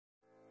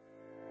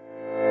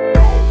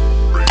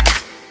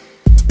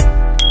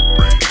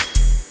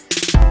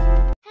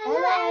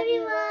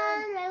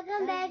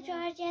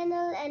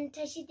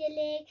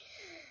Hashidele.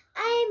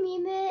 I am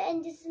Yime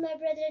and this is my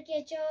brother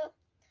Kecho.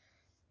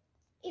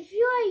 If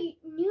you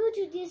are new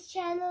to this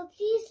channel,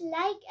 please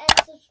like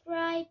and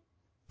subscribe.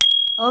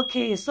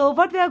 Okay, so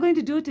what we are going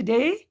to do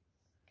today?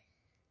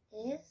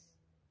 Yes.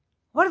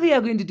 What we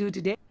are going to do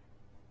today?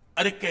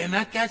 अरे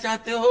कहना क्या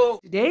चाहते हो?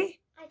 Today?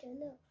 I don't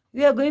know.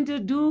 We are going to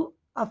do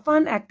a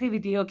fun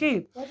activity,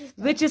 okay? What is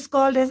that? Which is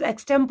called as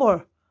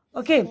extempore.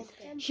 Okay,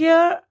 Extempore.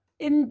 here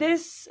in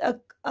this, Is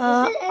it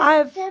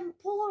I've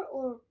extempore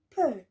or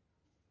per?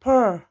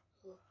 per.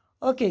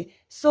 Okay,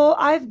 so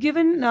I've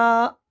given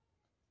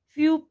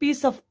few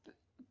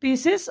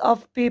pieces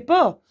of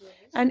paper, Yes.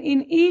 and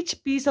in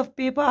each piece of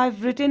paper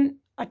I've written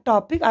a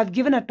topic. I've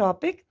given a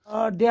topic,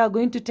 or they are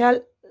going to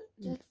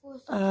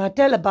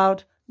tell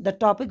about the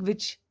topic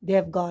which they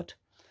have got.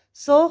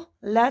 So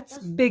let's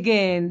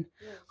begin.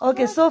 Yes.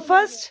 Okay, so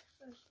first,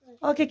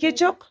 okay,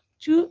 Kechok,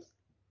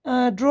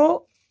 draw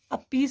a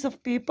piece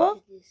of paper.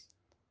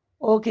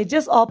 Okay,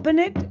 just open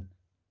it.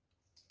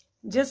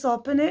 Just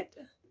open it.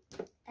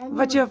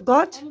 What you have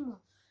got? Animals.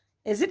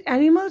 Is it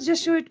animals?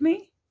 Just show it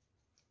me.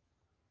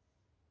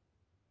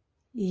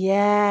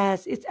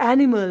 Yes, it's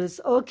animals.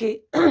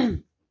 Okay.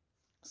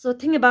 So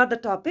think about the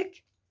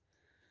topic.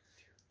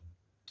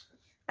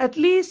 At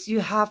least you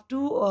have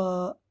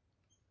to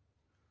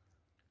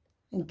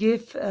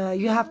give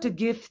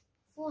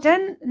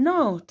 10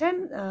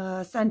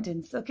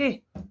 sentence,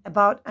 okay,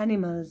 about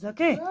animals,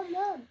 okay? Mom,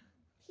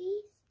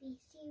 please be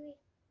serious.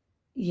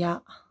 Yeah.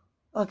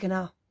 Okay,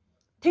 now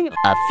think.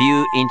 A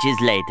few inches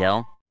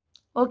later.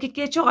 Okay,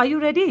 Kecho, are you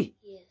ready?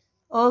 Yes.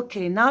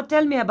 Okay, now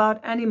tell me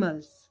about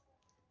animals.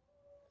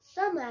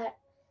 Some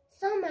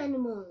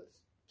animals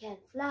can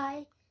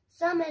fly,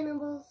 some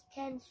animals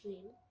can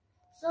swim,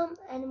 some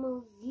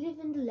animals live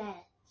in the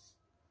lands.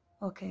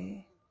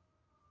 Okay.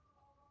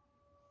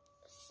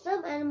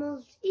 Some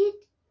animals eat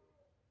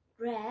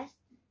grass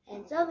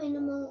and some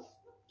animals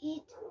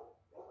eat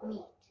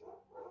meat.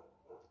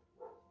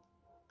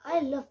 I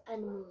love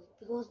animals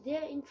because they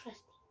are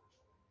interesting.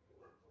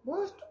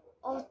 Most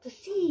of the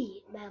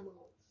sea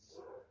mammals,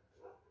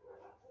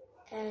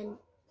 and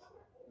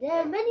there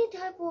are many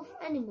types of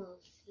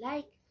animals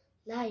like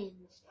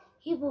lions,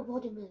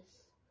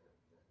 hippopotamus,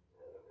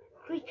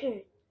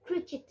 cricket.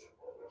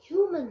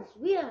 Humans,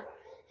 we are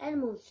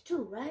animals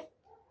too, right?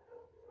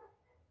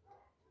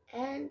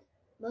 And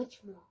much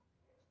more.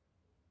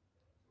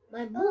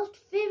 My most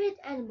favorite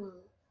animal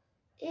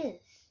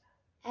is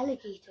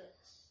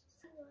alligators.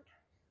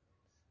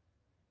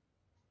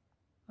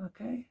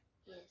 Okay.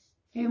 Yes.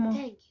 Few more.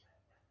 Thank you.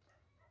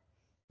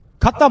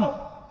 खत्म.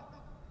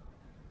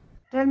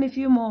 Tell me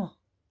few more.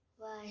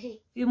 Why?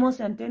 Few more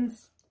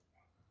sentence.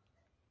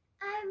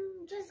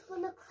 I'm just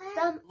gonna clap.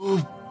 Some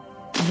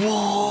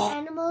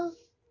animals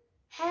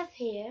have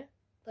hair,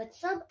 but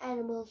some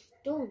animals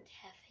don't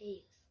have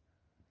hair.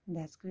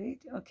 That's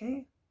great.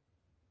 Okay.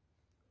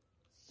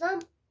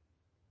 Some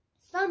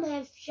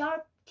have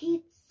sharp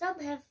teeth. Some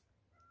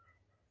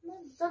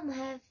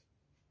have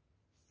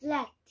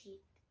flat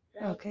teeth.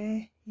 Right?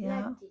 Okay. Yeah.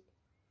 Flat teeth.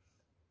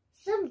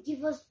 Some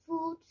give us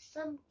food.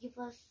 Some give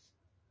us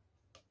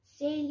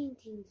sailing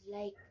things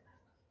like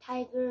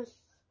tiger's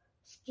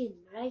skin.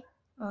 Right?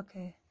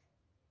 Okay.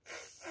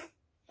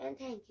 And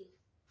thank you.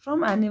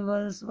 From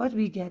animals, what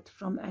we get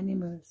from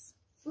animals?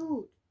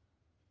 Food.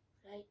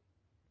 Right?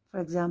 For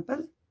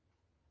example,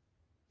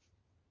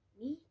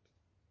 Meat.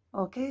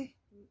 okay,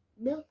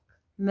 Milk.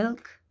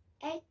 milk,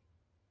 Egg.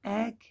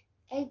 egg,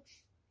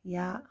 Eggs.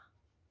 yeah,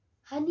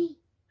 Honey.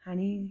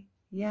 honey,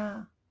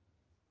 yeah.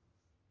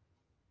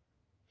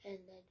 And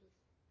I do.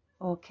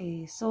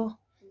 Okay, so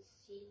And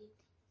sailing.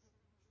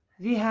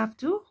 we have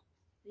to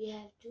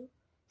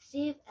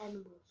Save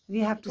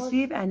animals. to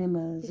save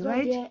animals, Because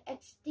right? they are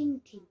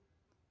extincting.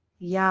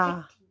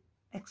 Yeah,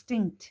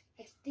 extinct.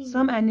 Extinct.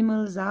 Some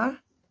animals are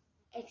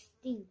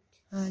Extinct.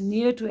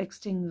 near to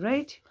extinct,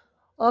 right?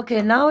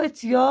 Okay, now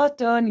it's your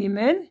turn,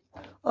 Yemen.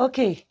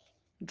 Okay,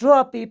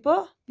 draw a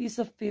piece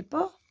of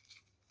paper,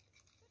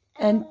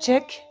 and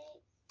check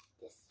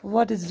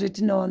what is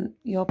written on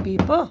your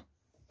paper.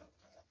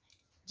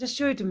 Just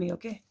show it to me,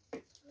 okay?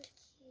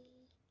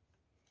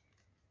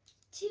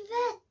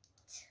 Tibet.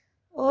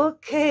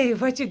 Okay,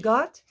 what you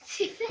got?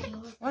 Tibet.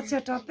 What's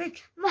your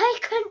topic? My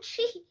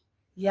country.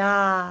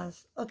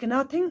 Yes. Okay,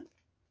 now think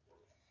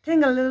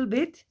a little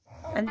bit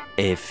and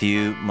A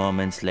few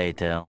moments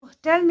later.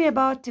 tell me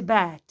about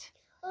Tibet.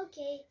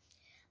 Okay.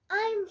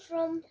 I'm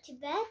from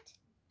Tibet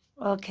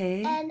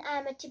Okay. and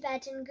I'm a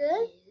Tibetan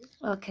girl.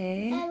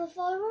 Okay. I'm a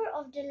follower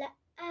of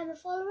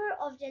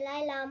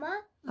Dalai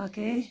Lama.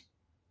 Okay.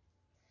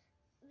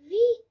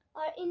 We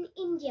are in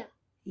India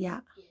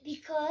Yeah.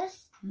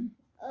 because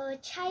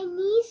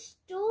Chinese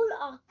stole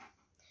our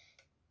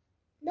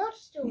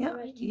Yeah.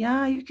 right?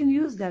 Yeah, you can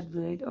use that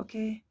word.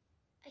 Okay.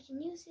 I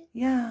can use it.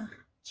 Yeah.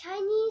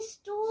 Chinese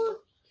stole.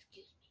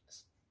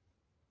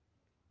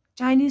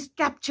 Chinese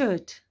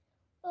captured.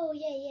 Oh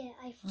yeah.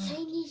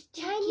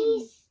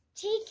 Chinese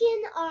taken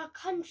our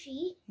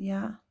country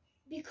Yeah.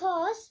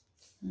 because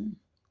Mm.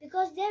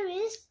 there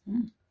is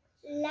Mm.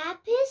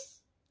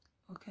 lapis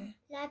Okay.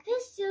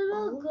 lapis,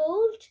 silver,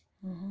 gold,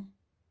 Mm-hmm.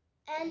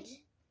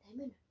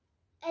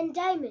 and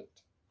diamond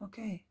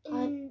Okay.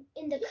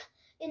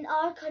 in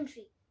our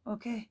country.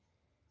 Okay.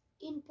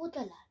 In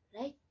Potala,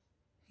 right?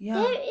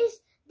 Yeah.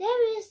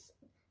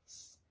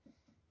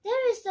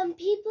 There is some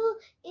people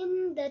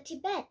in the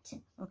Tibet.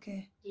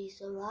 Okay. They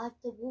survived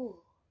the war.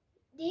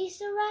 They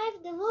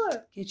survived the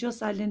war. Kecho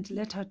silent.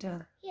 Let her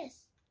tell.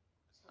 Yes.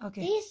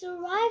 Okay. They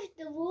survived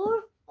the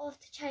war of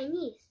the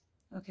Chinese.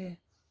 Okay.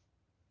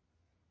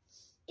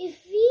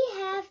 If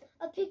we have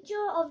a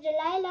picture of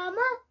Dalai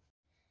Lama,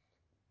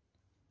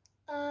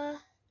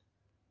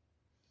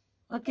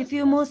 Okay,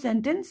 few more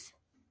sentence.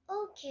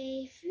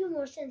 okay, few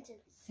more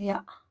sentences.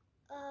 Yeah.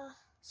 Uh,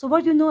 So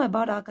what do you know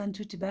about our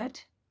country,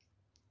 Tibet?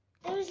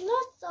 there is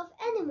lots of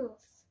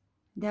animals.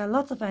 There are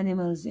lots of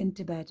animals in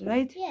Tibet,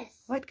 right?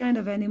 Yes. What kind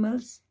of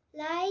animals?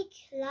 Like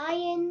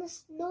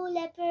lions, snow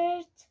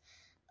leopards,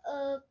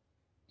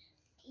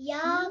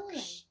 yak,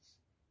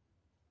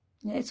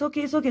 Yeah, it's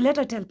okay. It's okay. Let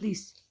her tell,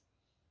 please.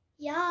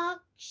 yak,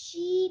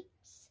 sheep,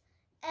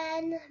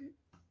 and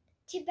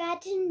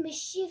Tibetan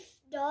mastiff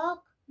dog.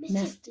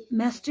 Mastiff.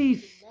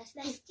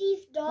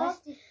 Mastiff dog.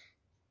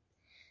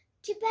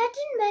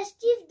 Tibetan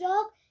mastiff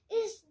dog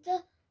is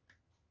the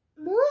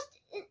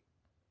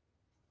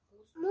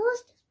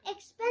most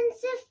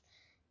expensive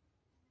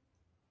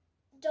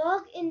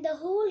dog in the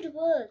whole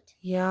world.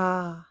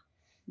 Yeah,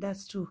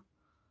 that's true.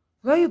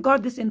 Where you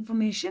got this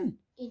information?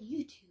 In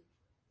YouTube.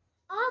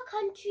 Our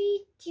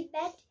country,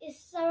 Tibet, is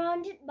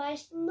surrounded by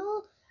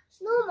snow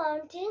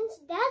mountains.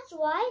 That's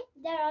why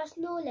there are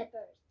snow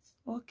leopards.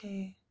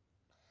 Okay.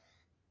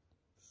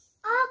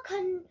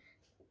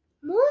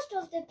 Most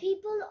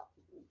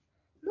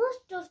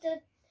of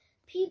the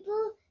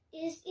people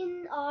is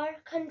in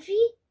our country,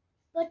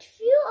 but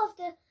few of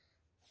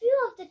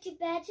the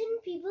Tibetan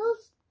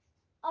peoples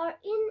are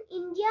in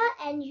India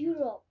and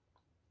Europe,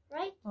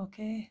 right?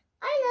 Okay.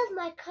 I love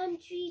my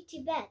country,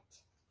 Tibet.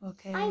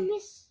 Okay. I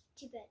miss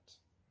Tibet.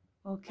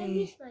 Okay. I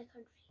miss my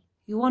country.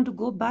 You want to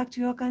go back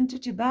to your country,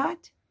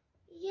 Tibet?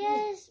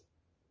 Yes,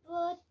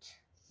 but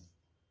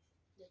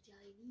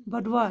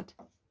But what?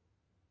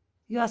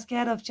 You are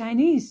scared of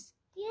Chinese?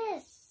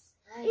 yes.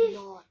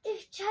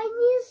 If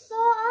Chinese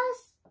saw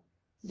us,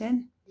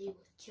 Then? they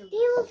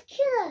would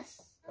kill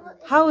us.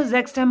 How is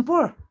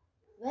Extempore?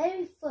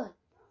 Very fun.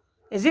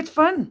 Is it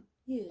fun?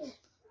 Yes.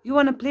 You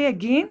want to play a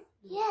game?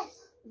 Yes.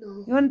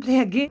 No. You want to play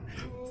a game?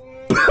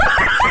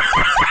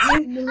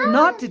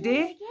 Not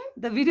today.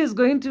 The video is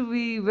going to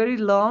be very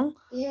long.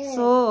 Yes.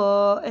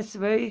 So it's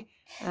very...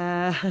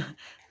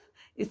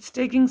 it's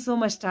taking so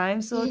much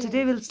time. So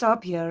today we'll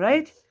stop here,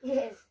 right?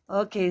 Yes.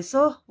 Okay,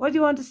 so what do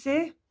you want to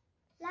say?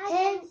 Like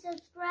and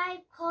subscribe,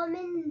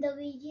 comment the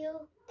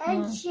video,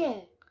 and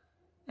share.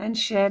 And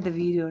share the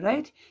video,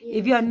 right?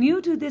 If you are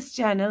new to this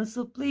channel,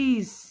 so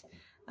please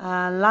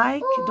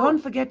like. Don't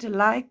forget to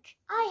like.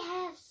 I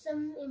have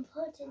some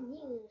important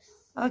news.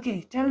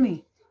 Okay, tell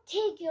me.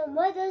 Take your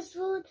mother's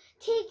phone,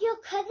 take your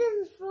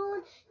cousin's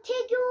phone,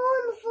 take your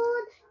own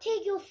phone,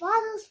 take your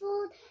father's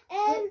phone,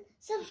 and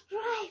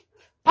subscribe.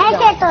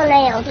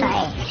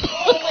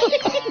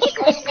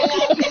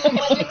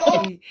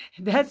 Okay,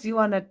 that's you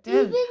wanna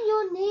tell. Even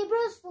your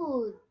neighbor's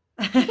phone.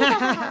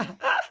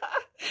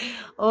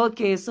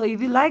 Okay, so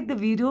if you like the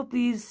video,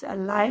 please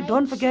like.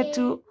 Don't forget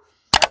to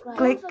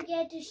click. Don't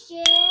forget to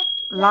share,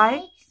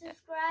 like,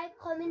 subscribe,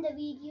 comment the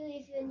video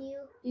if you're new.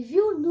 If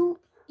you're new,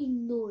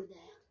 ignore that.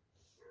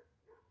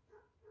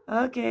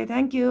 Okay,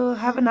 thank you.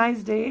 Have a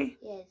nice day.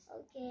 Yes.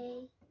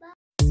 Okay.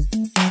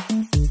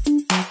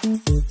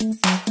 Bye.